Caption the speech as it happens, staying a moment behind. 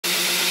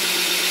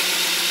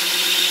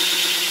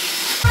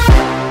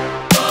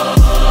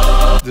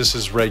this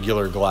is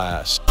regular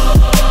glass.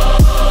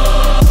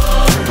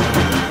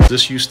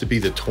 This used to be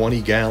the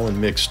 20-gallon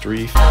mixed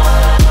reef.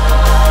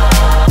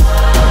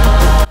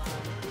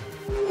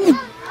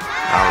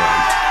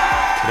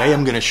 Today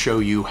I'm going to show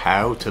you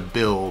how to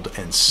build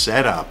and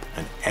set up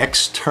an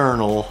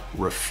external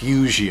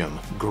refugium,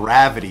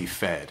 gravity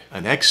fed.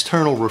 An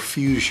external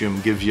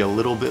refugium gives you a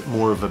little bit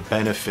more of a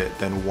benefit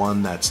than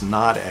one that's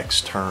not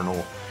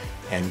external,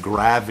 and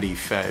gravity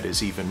fed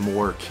is even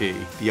more key.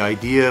 The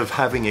idea of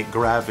having it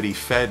gravity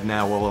fed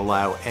now will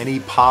allow any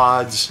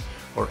pods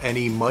or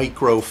any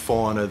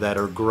microfauna that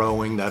are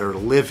growing, that are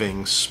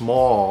living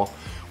small,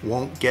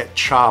 won't get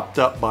chopped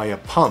up by a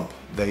pump.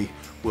 They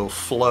will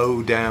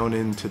flow down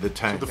into the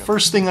tank. So the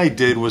first thing I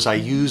did was I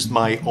used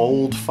my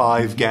old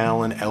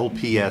 5-gallon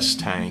LPS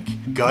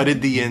tank,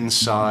 gutted the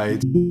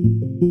inside,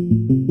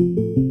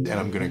 and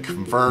I'm going to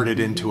convert it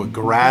into a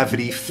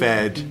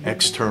gravity-fed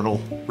external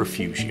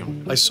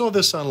refugium. I saw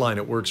this online.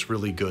 It works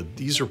really good.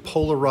 These are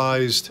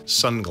polarized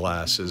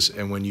sunglasses,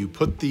 and when you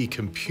put the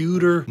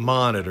computer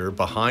monitor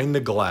behind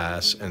the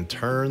glass and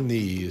turn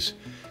these,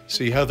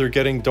 see how they're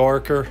getting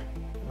darker,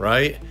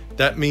 right?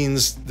 That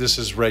means this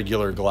is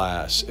regular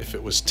glass. If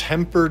it was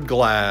tempered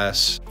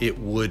glass, it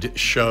would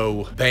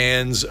show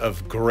bands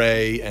of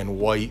gray and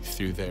white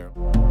through there.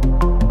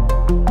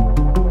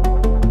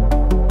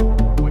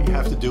 What you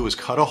have to do is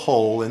cut a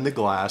hole in the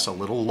glass a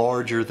little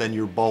larger than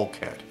your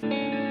bulkhead.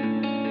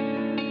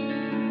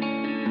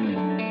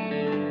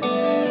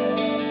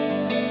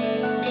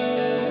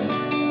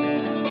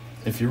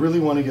 If you really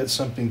want to get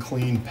something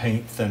clean,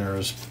 paint thinner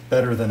is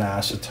better than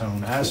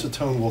acetone.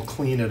 Acetone will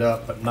clean it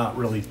up, but not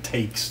really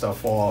take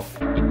stuff off.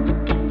 I'm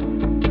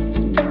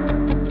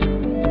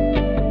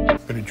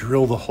going to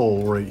drill the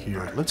hole right here.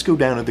 All right, let's go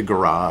down to the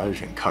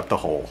garage and cut the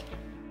hole.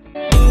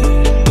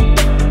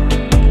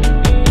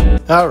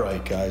 All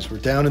right, guys, we're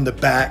down in the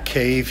back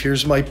cave.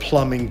 Here's my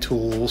plumbing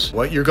tools.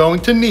 What you're going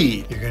to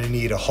need, you're going to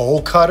need a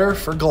hole cutter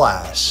for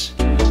glass.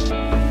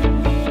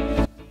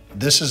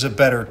 This is a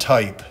better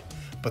type,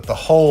 but the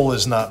hole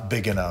is not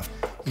big enough.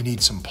 You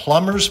need some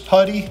plumber's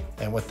putty,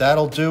 and what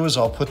that'll do is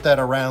I'll put that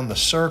around the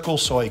circle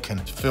so I can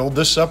fill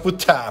this up with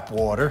tap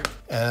water,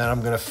 and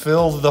I'm gonna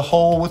fill the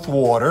hole with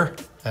water,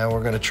 and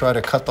we're gonna try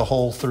to cut the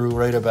hole through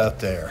right about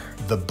there.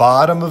 The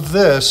bottom of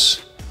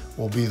this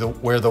will be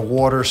where the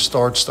water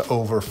starts to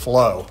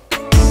overflow.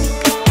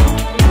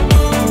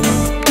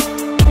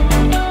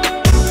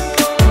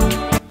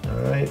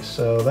 All right,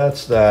 so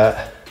that's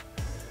that.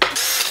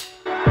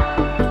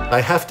 I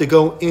have to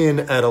go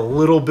in at a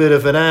little bit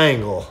of an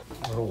angle.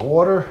 A little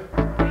water.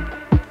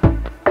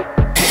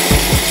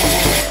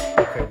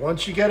 Okay,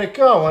 once you get it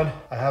going,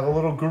 I have a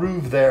little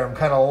groove there. I'm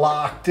kind of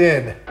locked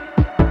in.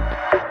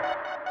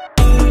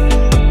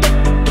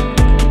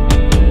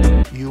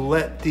 You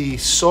let the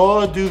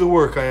saw do the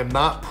work. I am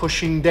not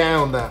pushing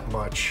down that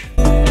much.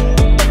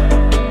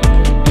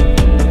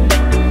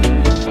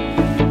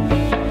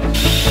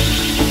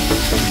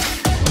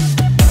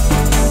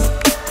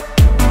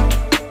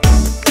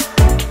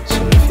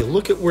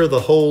 Look at where the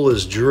hole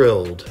is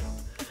drilled.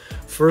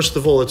 First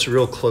of all, it's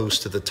real close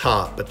to the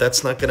top, but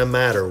that's not gonna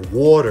matter.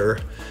 Water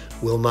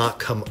will not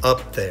come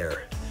up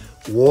there.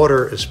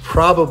 Water is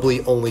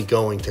probably only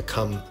going to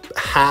come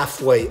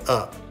halfway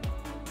up.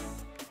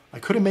 I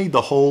could have made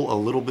the hole a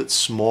little bit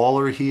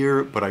smaller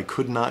here, but I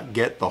could not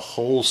get the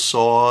hole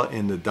saw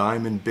in the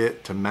diamond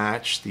bit to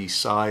match the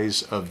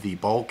size of the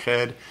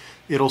bulkhead.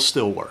 It'll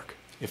still work.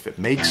 If it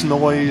makes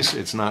noise,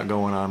 it's not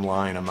going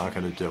online. I'm not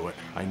going to do it.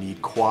 I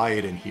need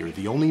quiet in here.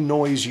 The only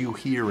noise you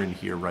hear in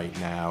here right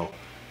now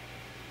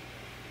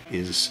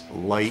is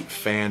light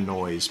fan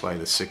noise by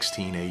the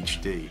 16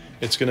 HD.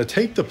 It's going to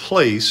take the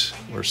place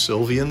where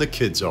Sylvia and the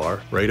kids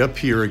are, right up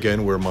here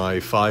again where my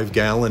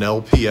 5-gallon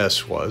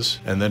LPS was,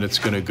 and then it's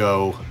going to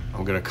go,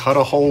 I'm going to cut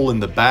a hole in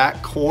the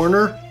back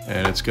corner,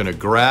 and it's going to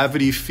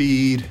gravity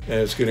feed, and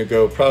it's going to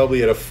go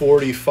probably at a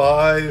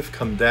 45,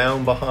 come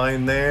down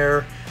behind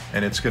there,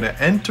 and it's going to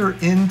enter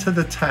into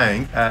the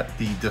tank at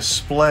the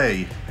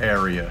display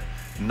area,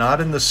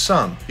 not in the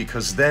sump,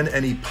 because then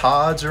any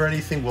pods or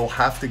anything will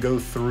have to go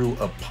through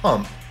a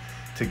pump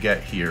to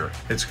get here.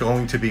 It's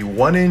going to be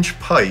 1-inch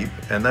pipe,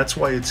 and that's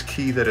why it's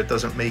key that it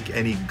doesn't make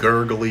any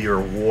gurgly or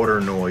water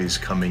noise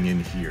coming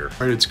in here.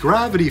 All right, it's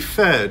gravity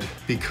fed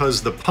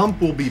because the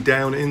pump will be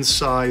down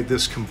inside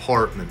this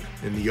compartment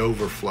in the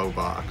overflow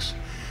box,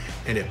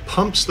 and it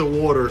pumps the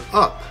water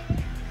up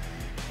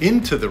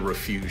into the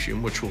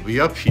refugium, which will be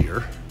up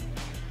here,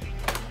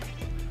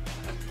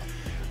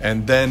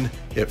 and then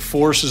it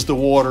forces the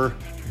water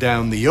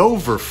down the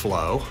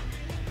overflow,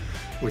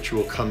 which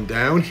will come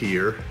down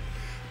here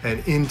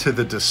and into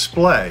the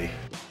display.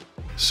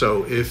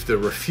 So if the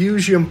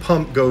refugium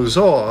pump goes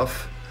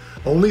off,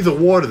 only the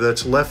water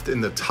that's left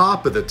in the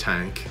top of the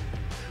tank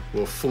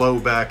will flow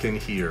back in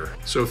here.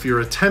 So if you're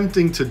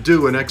attempting to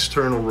do an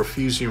external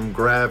refugium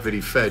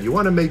gravity fed, you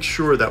want to make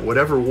sure that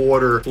whatever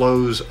water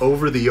flows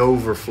over the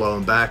overflow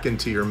and back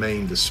into your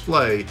main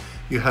display,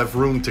 you have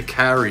room to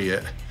carry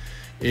it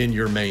in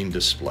your main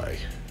display.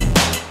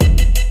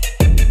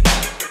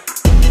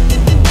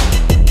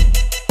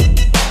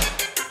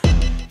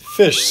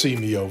 fish see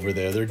me over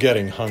there. They're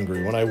getting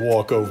hungry. When I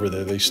walk over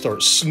there, they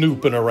start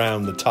snooping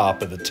around the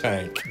top of the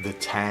tank. The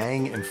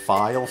tang and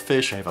file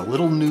fish, I have a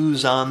little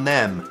news on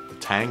them. The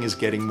tang is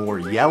getting more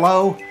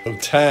yellow. The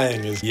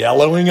tang is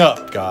yellowing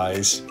up,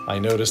 guys. I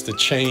noticed a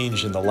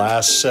change in the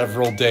last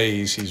several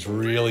days. He's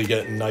really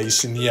getting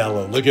nice and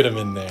yellow. Look at him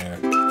in there.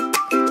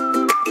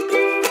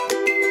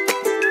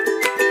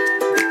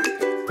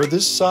 For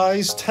this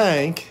size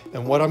tank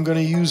and what I'm going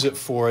to use it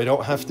for, I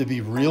don't have to be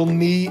real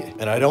neat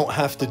and I don't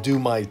have to do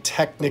my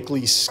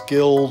technically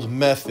skilled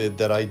method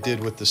that I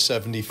did with the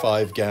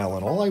 75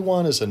 gallon. All I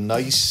want is a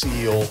nice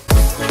seal.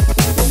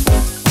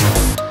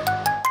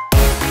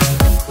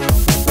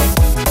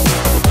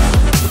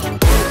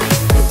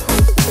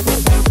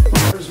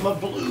 Where's my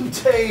blue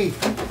tape?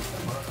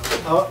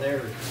 Oh, there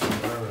it is.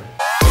 All right.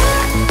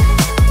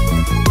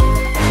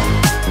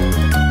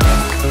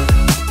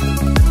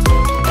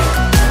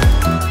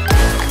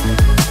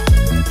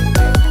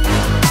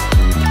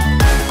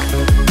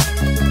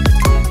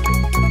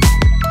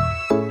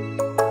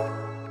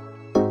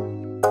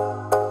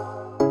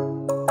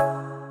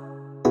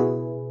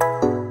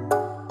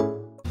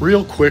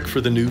 Real quick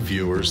for the new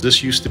viewers,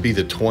 this used to be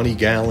the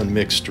 20-gallon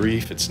mixed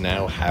reef. It's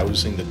now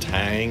housing the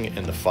tang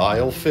and the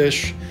file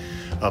fish.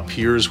 Up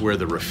here's where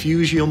the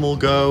refugium will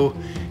go.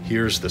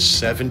 Here's the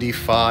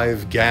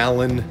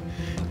 75-gallon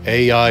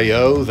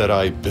AIO that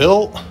I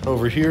built.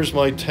 Over here's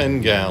my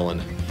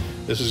 10-gallon.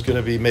 This is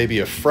gonna be maybe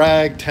a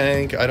frag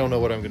tank. I don't know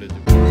what I'm gonna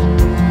do.